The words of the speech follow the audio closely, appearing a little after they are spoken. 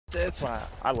That's why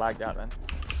I lagged out, man.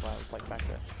 That's why I was like back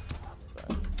there.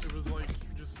 So. It was like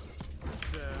just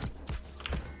there.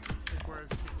 Like where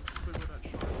I flew with that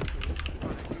shot. It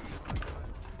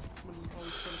was when I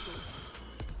was trying to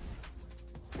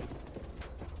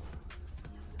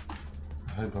I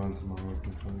head down to my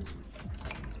working place.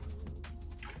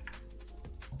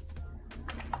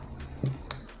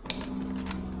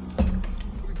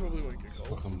 We probably won't get gold.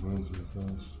 Fucking burns me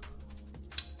first.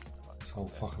 This whole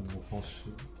fucking little boss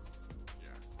shit. Yeah,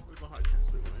 there's a high chance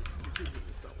we won't. We could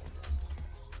miss that one.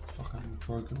 Fucking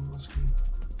broken whiskey.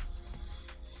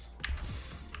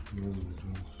 Burns me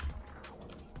first.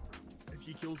 If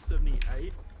you kill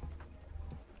 78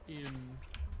 in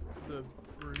the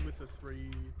room with the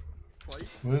 3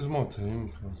 plates, Where's my team,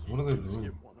 cuz? What are they doing?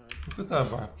 skip one ad. Look at that,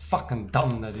 bro. Fucking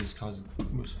dumb that is, cuz.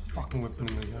 Most fucking weapon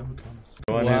in the game, cuz.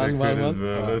 I One, need a one, critters, one.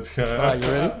 bro. Let's go. Alright, you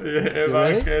ready? Yeah, You I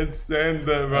ready? can send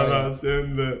it, brother. Alright.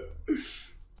 Send it.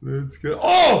 Let's go.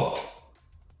 Oh!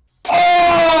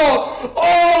 Oh!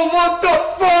 Oh, what the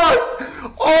fuck?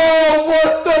 Oh,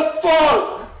 what the fuck?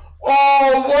 Oh,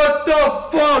 what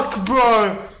the fuck,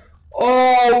 bro?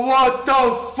 Oh, what the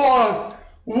fuck?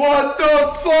 What the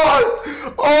fuck?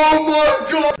 Oh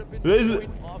my god!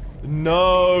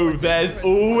 No, there's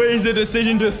always a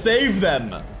decision to save them.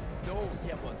 No,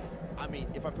 yeah, but I mean,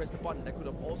 if I press the button, that could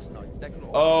have also not. That could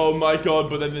have Oh my god,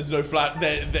 but then there's no flat.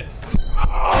 There.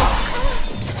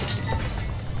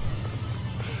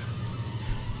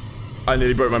 I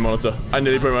nearly broke my monitor. I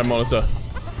nearly broke my monitor.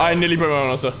 I nearly broke my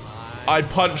monitor. I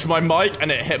punched my mic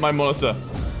and it hit my monitor.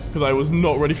 Because I was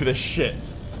not ready for this shit.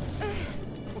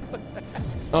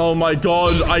 Oh my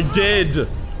god, I did.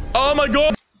 Oh my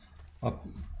god.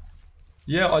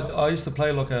 Yeah, I used to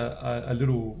play like a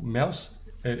little mouse.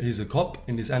 He's a cop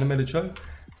in this animated show.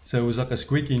 So it was like a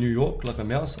squeaky New York, like a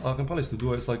mouse. I can probably still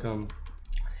do it. It's like,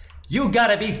 you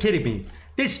gotta be kidding me.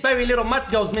 This very little mutt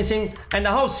goes missing and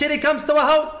the whole city comes to a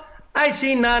halt. I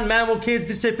see non-mammal kids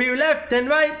disappear left and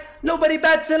right. Nobody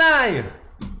bats an eye.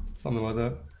 Something like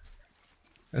that.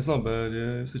 It's not bad,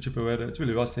 yeah. It's a cheaper weather. It's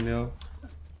really rusty now.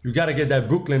 You gotta get that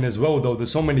Brooklyn as well, though. There's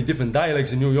so many different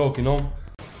dialects in New York, you know.